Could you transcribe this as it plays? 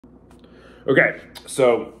Okay,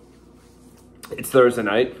 so it's Thursday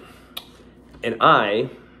night, and I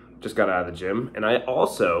just got out of the gym, and I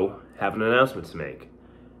also have an announcement to make.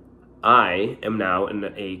 I am now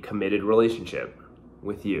in a committed relationship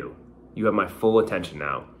with you. You have my full attention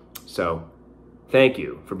now. So, thank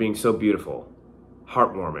you for being so beautiful,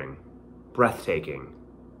 heartwarming, breathtaking,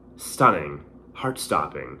 stunning,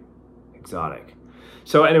 heart-stopping, exotic.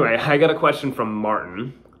 So anyway, I got a question from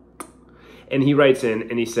Martin, and he writes in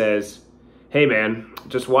and he says, "Hey man,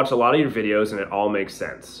 just watch a lot of your videos and it all makes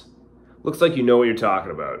sense. Looks like you know what you're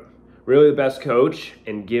talking about. Really the best coach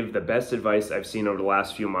and give the best advice I've seen over the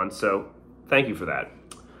last few months, so thank you for that.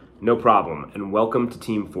 No problem, and welcome to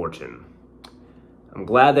Team Fortune. I'm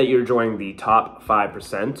glad that you're joining the top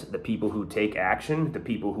 5%, the people who take action, the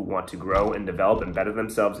people who want to grow and develop and better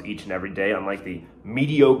themselves each and every day, unlike the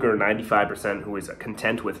mediocre 95% who is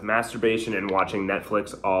content with masturbation and watching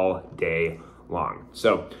Netflix all day long.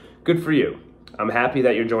 So, good for you. I'm happy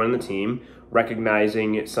that you're joining the team,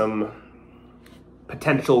 recognizing some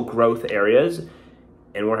potential growth areas,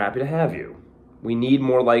 and we're happy to have you. We need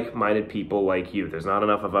more like-minded people like you. There's not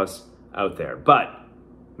enough of us out there, but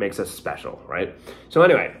makes us special, right? So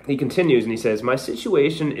anyway, he continues and he says, my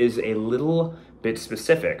situation is a little bit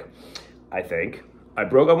specific, I think. I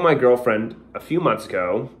broke up with my girlfriend a few months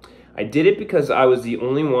ago. I did it because I was the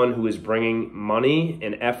only one who was bringing money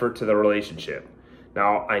and effort to the relationship.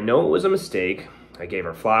 Now, I know it was a mistake. I gave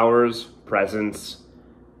her flowers, presents,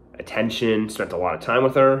 attention, spent a lot of time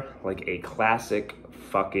with her, like a classic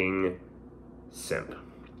fucking simp.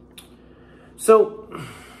 So,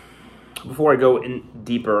 before I go in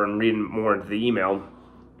deeper and read more into the email,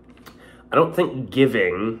 I don't think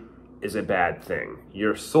giving is a bad thing.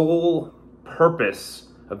 Your sole purpose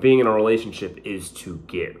of being in a relationship is to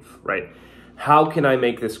give, right? How can I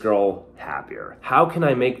make this girl happier? How can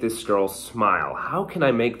I make this girl smile? How can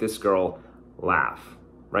I make this girl laugh,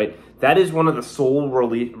 right? That is one of the sole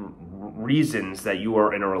reasons that you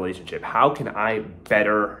are in a relationship. How can I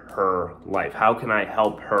better her life? How can I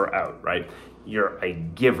help her out, right? You're a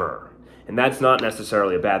giver. And that's not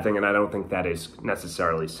necessarily a bad thing, and I don't think that is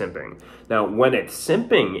necessarily simping. Now, when it's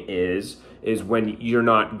simping is when you're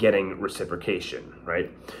not getting reciprocation,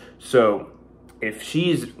 right? So if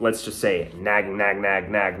she's, let's just say, nagging,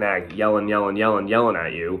 yelling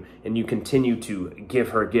at you, and you continue to give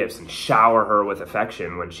her gifts and shower her with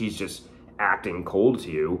affection when she's just acting cold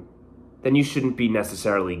to you, then you shouldn't be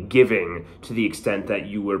necessarily giving to the extent that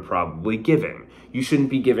you were probably giving. You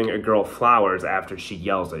shouldn't be giving a girl flowers after she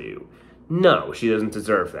yells at you. No, she doesn't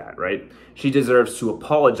deserve that, right? She deserves to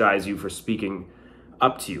apologize you for speaking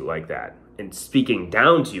up to you like that and speaking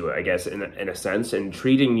down to you, I guess, in a sense, and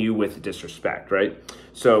treating you with disrespect, right?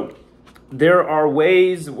 So there are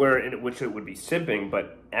ways in which it would be simping,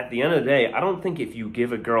 but at the end of the day, I don't think if you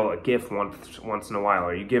give a girl a gift once in a while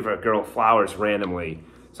or you give a girl flowers randomly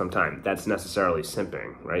sometime, that's necessarily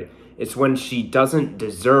simping, right? It's when she doesn't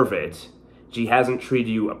deserve it, she hasn't treated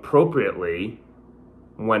you appropriately,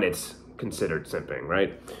 when it's considered simping,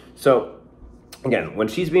 right? So again, when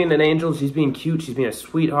she's being an angel, she's being cute, she's being a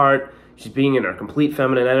sweetheart, she's being in her complete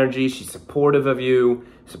feminine energy, she's supportive of you,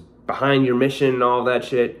 behind your mission and all that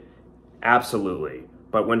shit, absolutely.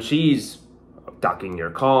 But when she's ducking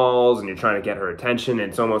your calls and you're trying to get her attention,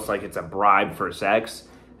 and it's almost like it's a bribe for sex,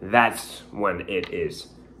 that's when it is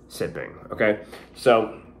simping, okay?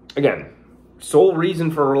 So again, sole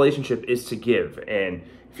reason for a relationship is to give. And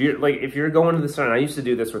if you're going to the store, and I used to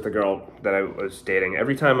do this with a girl that I was dating,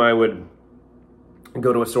 every time I would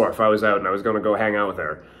go to a store, if I was out and I was going to go hang out with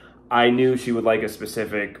her, I knew she would like a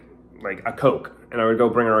specific, like a Coke, and I would go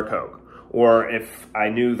bring her a Coke. Or if I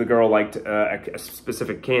knew the girl liked a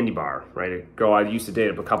specific candy bar, right? A girl I used to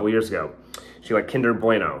date a couple years ago, she liked Kinder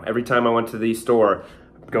Bueno. Every time I went to the store,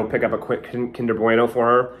 go pick up a quick Kinder Bueno for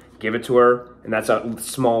her, give it to her, and that's a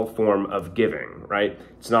small form of giving, right?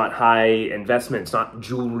 It's not high investment, it's not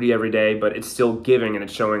jewelry every day, but it's still giving and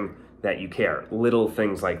it's showing that you care. Little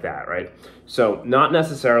things like that, right? So not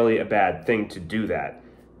necessarily a bad thing to do that.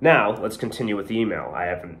 Now, let's continue with the email. I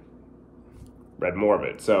haven't read more of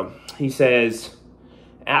it. So he says,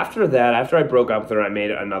 after I broke up with her, I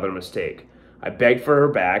made another mistake. I begged for her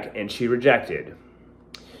back and she rejected.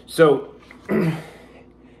 So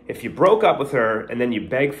if you broke up with her and then you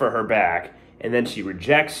beg for her back and then she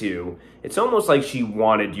rejects you, it's almost like she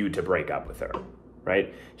wanted you to break up with her,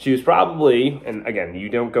 right? She was probably, and again, you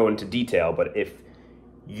don't go into detail, but if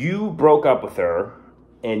you broke up with her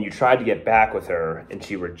and you tried to get back with her and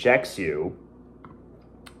she rejects you,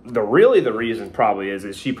 the reason probably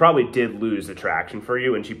is she probably did lose attraction for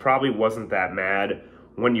you, and she probably wasn't that mad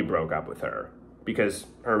when you broke up with her because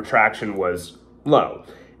her attraction was low.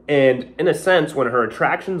 And in a sense, when her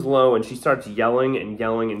attraction's low and she starts yelling and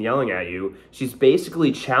yelling and yelling at you, she's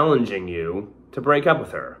basically challenging you to break up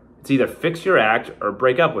with her. It's either fix your act or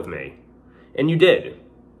break up with me. And you did.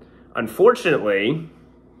 Unfortunately,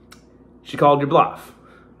 she called your bluff,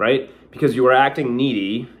 right? Because you were acting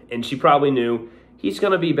needy, and she probably knew he's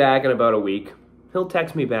going to be back in about a week. He'll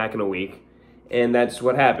text me back in a week. And that's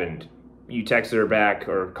what happened. You texted her back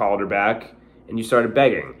or called her back, and you started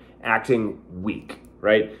begging, acting weak,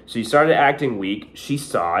 right? So you started acting weak. She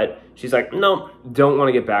saw it. She's like, no, don't want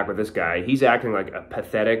to get back with this guy. He's acting like a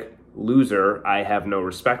pathetic loser. I have no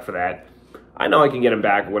respect for that. I know I can get him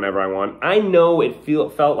back whenever I want. I know it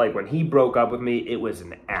felt like when he broke up with me, it was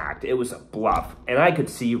an act. It was a bluff, and I could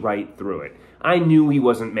see right through it. I knew he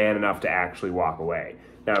wasn't man enough to actually walk away.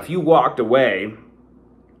 Now, if you walked away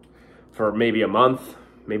for maybe a month,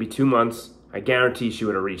 maybe 2 months, I guarantee she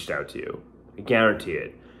would have reached out to you. I guarantee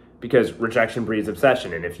it. Because rejection breeds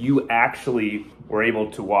obsession, and if you actually were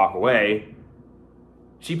able to walk away,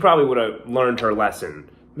 she probably would have learned her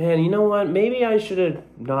lesson. Man, you know what? Maybe I should have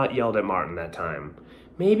not yelled at Martin that time.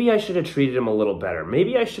 Maybe I should have treated him a little better.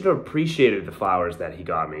 Maybe I should have appreciated the flowers that he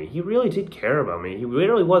got me. He really did care about me. He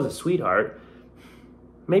really was a sweetheart.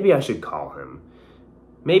 Maybe I should call him.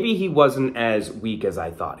 Maybe he wasn't as weak as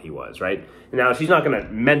I thought he was, right? Now, she's not going to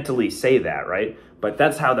mentally say that, right? But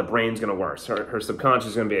that's how the brain's going to work. So her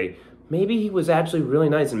subconscious is going to be, maybe he was actually really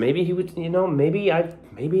nice, and maybe he would, maybe I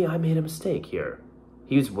made a mistake here.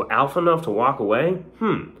 He was alpha enough to walk away?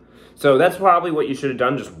 So that's probably what you should have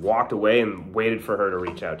done, just walked away and waited for her to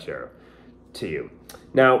reach out to you.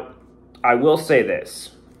 Now, I will say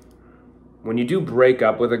this. When you do break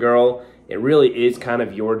up with a girl, it really is kind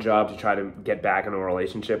of your job to try to get back into a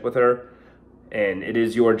relationship with her. And it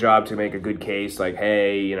is your job to make a good case, like,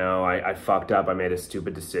 hey, I fucked up, I made a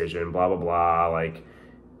stupid decision, blah, blah, blah. Like,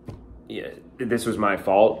 yeah, this was my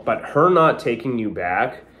fault. But her not taking you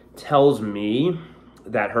back tells me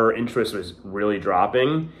that her interest was really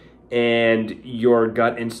dropping, and your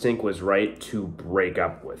gut instinct was right to break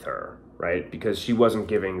up with her, right? Because she wasn't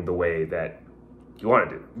giving the way that you wanted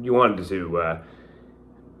to.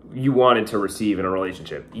 You wanted to receive in a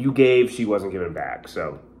relationship. You gave, she wasn't giving back.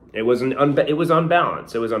 So it was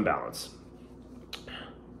unbalanced. It was unbalanced.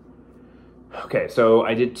 Okay, so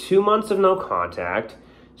I did 2 months of no contact.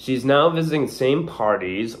 She's now visiting the same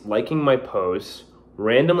parties, liking my posts,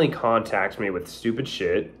 randomly contacts me with stupid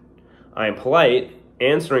shit. I am polite,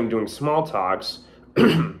 answering, doing small talks,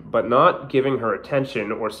 but not giving her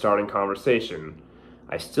attention or starting conversation.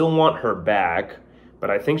 I still want her back, but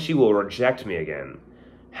I think she will reject me again.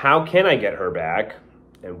 How can I get her back,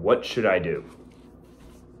 and what should I do?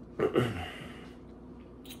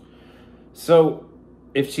 So,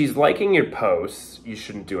 if she's liking your posts, you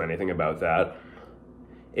shouldn't do anything about that.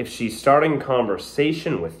 If she's starting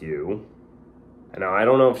conversation with you, now, I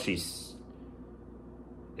don't know if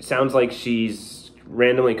it sounds like she's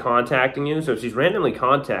randomly contacting you. So if she's randomly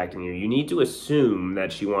contacting you, you need to assume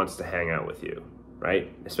that she wants to hang out with you,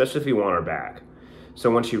 right? Especially if you want her back.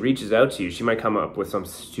 So when she reaches out to you, she might come up with some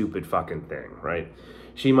stupid fucking thing, right?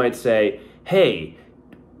 She might say, hey,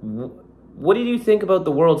 what do you think about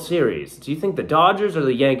the World Series? Do you think the Dodgers or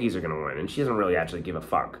the Yankees are going to win? And she doesn't really actually give a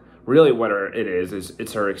fuck. Really what it is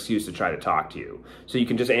it's her excuse to try to talk to you. So you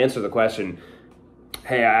can just answer the question,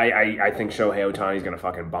 hey, I think Shohei Ohtani's going to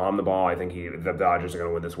fucking bomb the ball. I think the Dodgers are going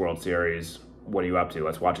to win this World Series. What are you up to?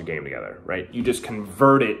 Let's watch a game together, right? You just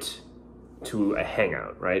convert it to a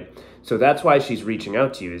hangout, right? So that's why she's reaching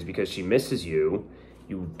out to you, is because she misses you.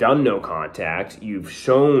 You've done no contact. You've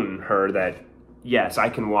shown her that, yes, I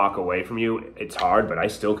can walk away from you. It's hard, but I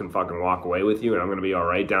still can fucking walk away with you, and I'm going to be all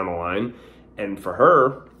right down the line. And for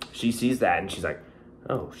her, she sees that, and she's like,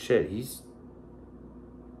 oh, shit, he's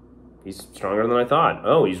stronger than I thought.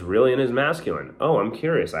 Oh, he's really in his masculine. Oh, I'm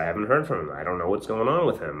curious. I haven't heard from him. I don't know what's going on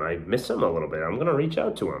with him. I miss him a little bit. I'm going to reach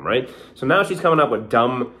out to him, right? So now she's coming up with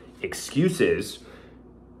dumb excuses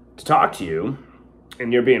to talk to you,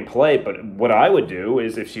 and you're being polite. But what I would do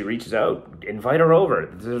is, if she reaches out, invite her over.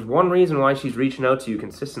 There's one reason why she's reaching out to you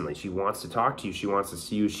consistently. She wants to talk to you. She wants to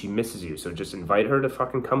see you. She misses you. So just invite her to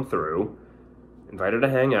fucking come through. Invite her to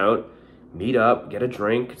hang out, meet up, get a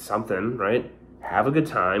drink, something, right? Have a good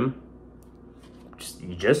time.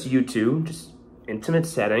 Just you two, just intimate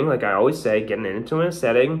setting, like I always say, get an intimate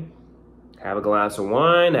setting, have a glass of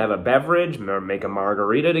wine, have a beverage, make a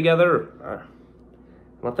margarita together,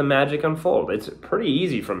 let the magic unfold. It's pretty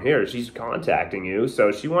easy from here. She's contacting you,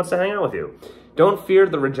 so she wants to hang out with you. Don't fear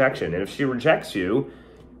the rejection, and if she rejects you,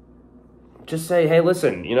 just say, hey,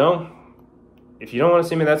 listen, if you don't want to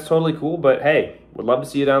see me, that's totally cool, but hey, would love to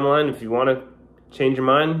see you down the line. If you want to Change your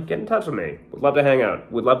mind, get in touch with me. Would love to hang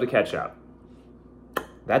out. Would love to catch up.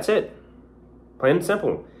 That's it. Plain and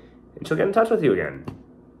simple. And she'll get in touch with you again.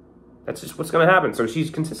 That's just what's going to happen. So she's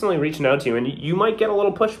consistently reaching out to you, and you might get a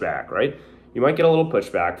little pushback, right? You might get a little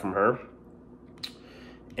pushback from her.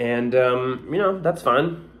 And, that's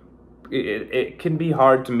fine. It can be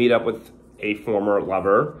hard to meet up with a former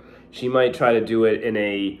lover. She might try to do it in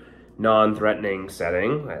a non-threatening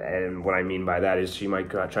setting. And what I mean by that is she might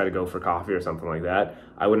try to go for coffee or something like that.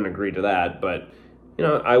 I wouldn't agree to that, but,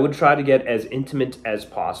 I would try to get as intimate as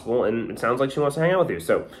possible. And it sounds like she wants to hang out with you.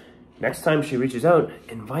 So next time she reaches out,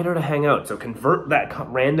 invite her to hang out. So convert that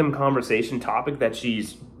random conversation topic that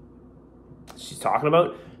she's talking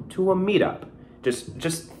about to a meetup.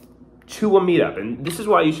 Just to a meetup. And this is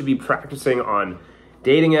why you should be practicing on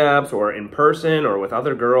dating apps or in person or with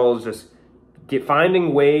other girls. Just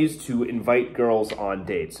finding ways to invite girls on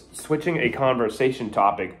dates. Switching a conversation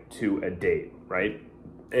topic to a date, right?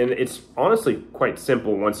 And it's honestly quite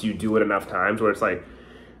simple once you do it enough times where it's like,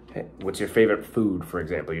 hey, what's your favorite food, for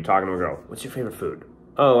example? You're talking to a girl. What's your favorite food?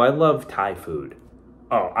 Oh, I love Thai food.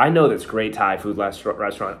 Oh, I know this great Thai food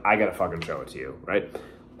restaurant. I gotta fucking show it to you, right?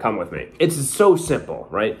 Come with me. It's so simple,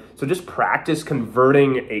 right? So just practice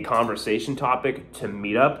converting a conversation topic to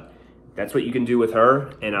meetup. That's what you can do with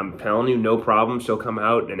her. And I'm telling you, no problem. She'll come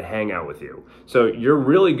out and hang out with you. So you're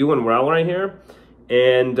really doing well right here.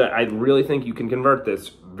 And I really think you can convert this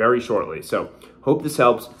very shortly. So hope this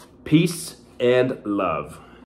helps. Peace and love.